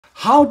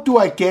How do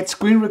I get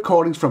screen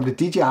recordings from the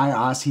DJI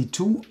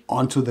RC2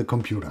 onto the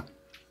computer?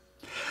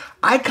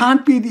 I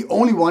can't be the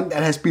only one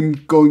that has been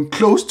going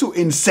close to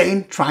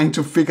insane trying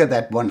to figure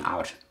that one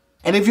out.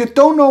 And if you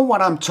don't know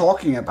what I'm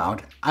talking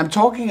about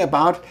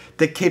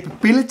the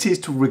capabilities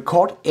to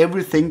record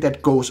everything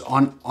that goes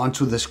on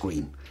onto the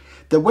screen.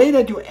 The way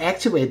that you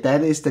activate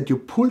that is that you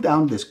pull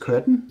down this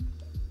curtain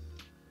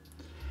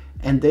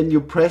and then you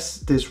press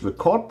this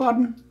record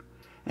button,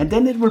 and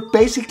then it will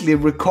basically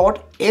record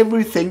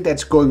everything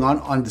that's going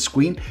on the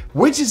screen,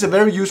 which is a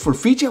very useful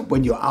feature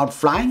when you're out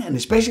flying, and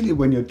especially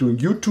when you're doing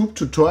YouTube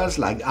tutorials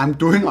like I'm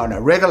doing on a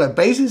regular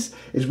basis.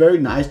 It's very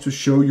nice to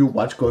show you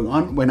what's going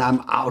on when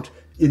I'm out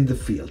in the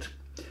field.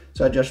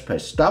 So I just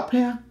press stop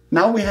here.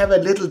 Now we have a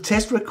little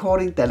test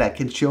recording that I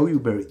can show you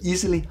very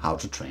easily how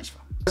to transfer.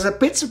 I was a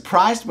bit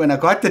surprised when I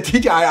got the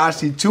DJI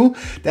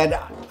RC2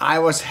 that I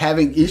was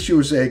having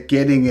issues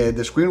getting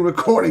the screen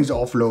recordings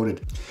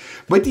offloaded.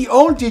 With the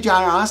old DJI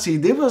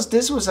RC,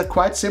 this was a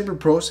quite simple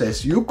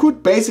process. You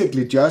could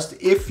basically just,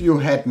 if you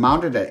had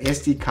mounted an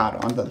SD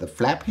card under the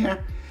flap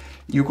here,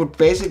 you could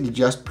basically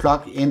just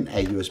plug in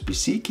a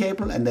USB-C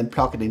cable and then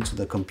plug it into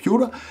the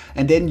computer,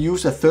 and then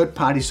use a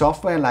third-party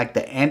software like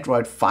the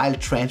Android file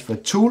transfer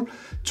tool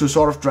to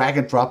sort of drag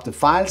and drop the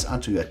files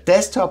onto your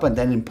desktop and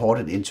then import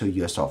it into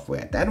your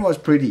software. That was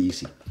pretty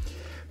easy.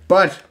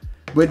 But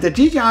with the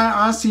DJI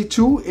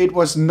RC2, it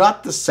was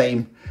not the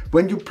same.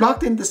 When you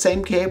plugged in the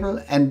same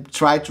cable and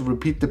tried to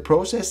repeat the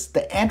process,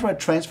 the Android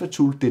transfer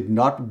tool did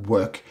not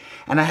work.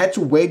 And I had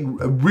to wait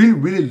a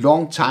really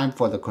long time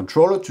for the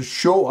controller to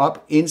show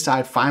up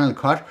inside Final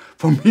Cut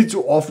for me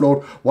to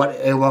offload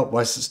whatever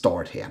was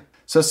stored here.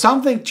 So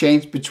something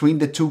changed between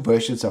the two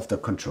versions of the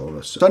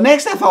controllers. So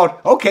next I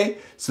thought, okay,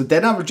 so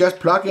then I will just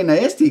plug in a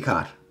SD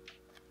card.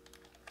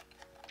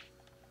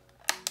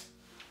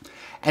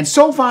 And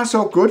so far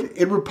so good.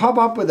 It will pop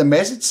up with a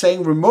message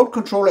saying remote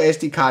controller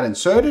SD card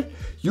inserted.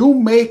 You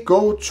may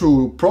go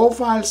to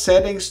profile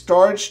settings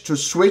storage to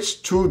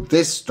switch to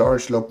this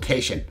storage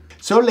location.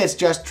 So let's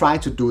just try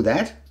to do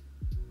that.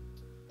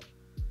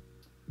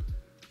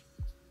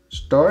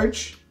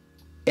 Storage,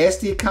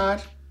 SD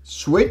card,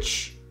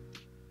 switch.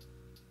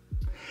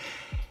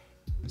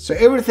 So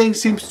everything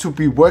seems to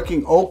be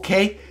working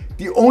okay.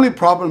 The only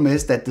problem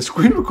is that the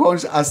screen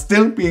recordings are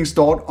still being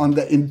stored on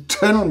the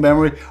internal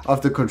memory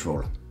of the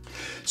controller.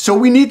 So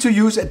we need to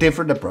use a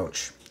different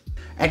approach.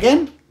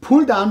 Again,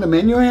 pull down the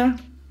menu here.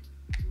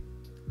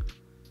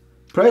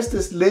 Press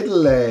this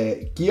little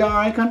gear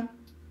icon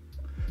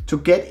to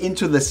get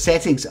into the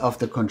settings of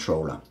the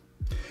controller.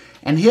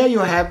 And here you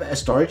have a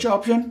storage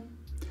option.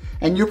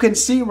 And you can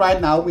see right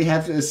now we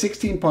have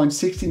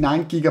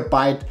 16.69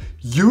 gigabyte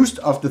used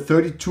of the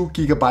 32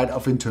 gigabyte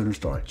of internal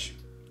storage.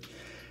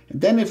 And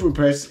then if we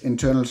press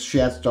internal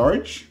shared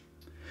storage,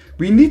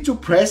 we need to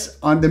press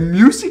on the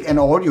music and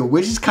audio,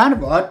 which is kind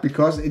of odd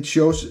because it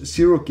shows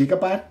 0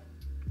 gigabyte.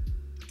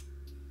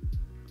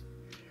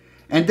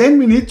 And then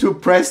we need to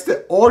press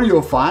the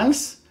audio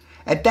files,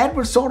 and that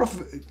will sort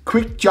of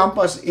quick jump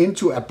us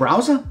into a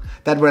browser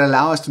that will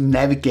allow us to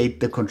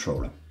navigate the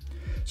controller.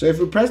 So if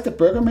we press the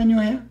burger menu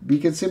here, we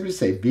can simply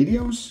say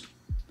videos.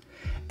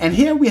 And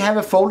here we have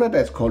a folder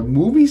that's called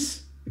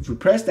movies. If we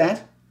press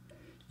that,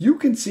 you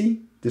can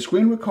see the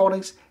screen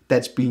recordings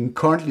that's being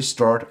currently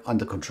stored on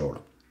the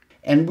controller.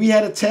 And we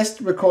had a test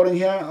recording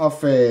here of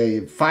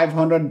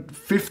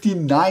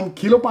 559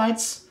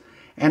 kilobytes.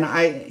 And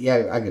I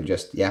can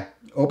just,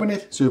 open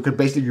it. So you can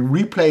basically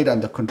replay it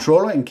on the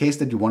controller in case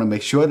that you want to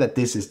make sure that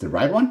this is the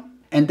right one.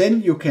 And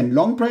then you can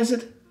long press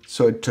it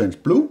so it turns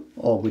blue,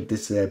 or with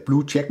this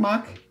blue check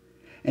mark.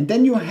 And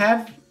then you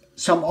have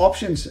some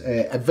options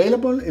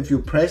available if you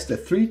press the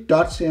 3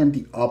 dots here in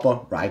the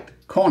upper right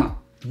corner.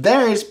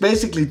 There is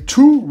basically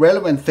two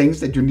relevant things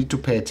that you need to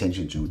pay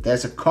attention to.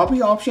 There's a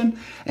copy option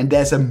and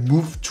there's a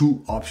move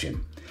to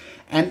option.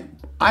 And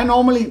I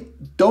normally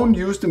don't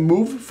use the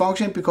move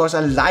function because I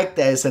like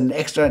there's an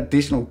extra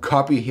additional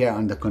copy here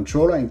on the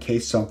controller in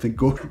case something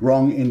goes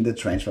wrong in the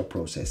transfer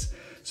process.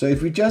 So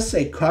if we just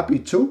say copy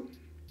to,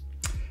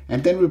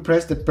 and then we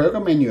press the burger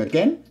menu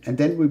again, and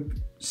then we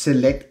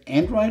select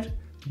Android,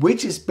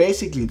 which is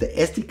basically the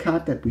SD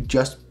card that we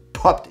just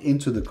popped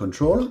into the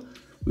controller.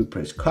 We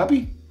press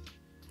copy.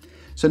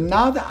 So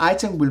now the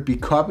item will be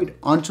copied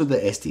onto the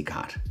SD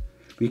card.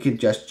 We can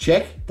just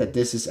check that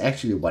this is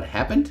actually what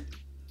happened.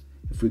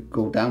 If we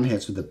go down here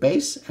to the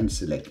base and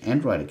select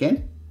Android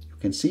again, you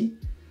can see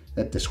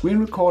that the screen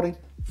recording,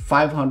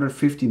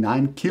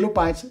 559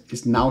 kilobytes,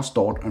 is now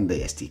stored on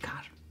the SD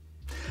card.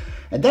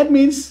 And that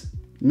means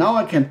now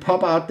I can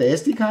pop out the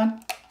SD card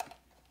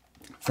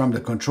from the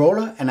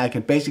controller and I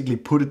can basically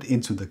put it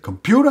into the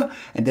computer,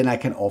 and then I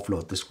can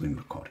offload the screen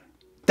recording.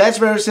 That's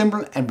very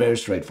simple and very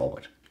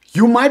straightforward.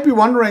 You might be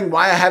wondering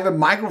why I have a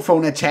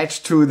microphone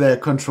attached to the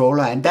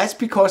controller, and that's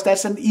because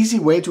that's an easy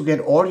way to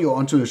get audio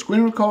onto your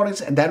screen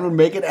recordings, and that will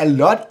make it a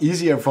lot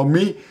easier for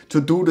me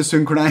to do the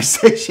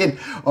synchronization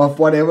of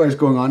whatever is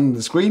going on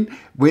the screen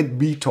with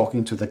me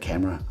talking to the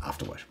camera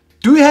afterward.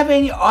 Do you have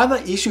any other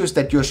issues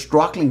that you're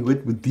struggling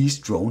with these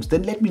drones?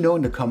 Then let me know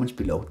in the comments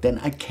below. Then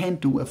I can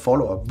do a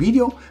follow-up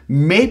video,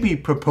 maybe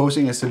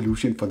proposing a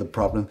solution for the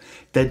problem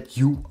that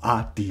you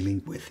are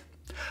dealing with.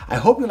 I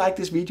hope you liked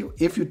this video.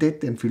 If you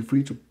did, then feel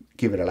free to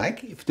give it a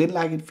like. If you didn't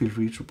like it, feel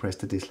free to press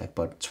the dislike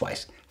button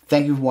twice.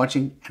 Thank you for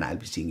watching, and I'll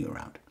be seeing you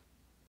around.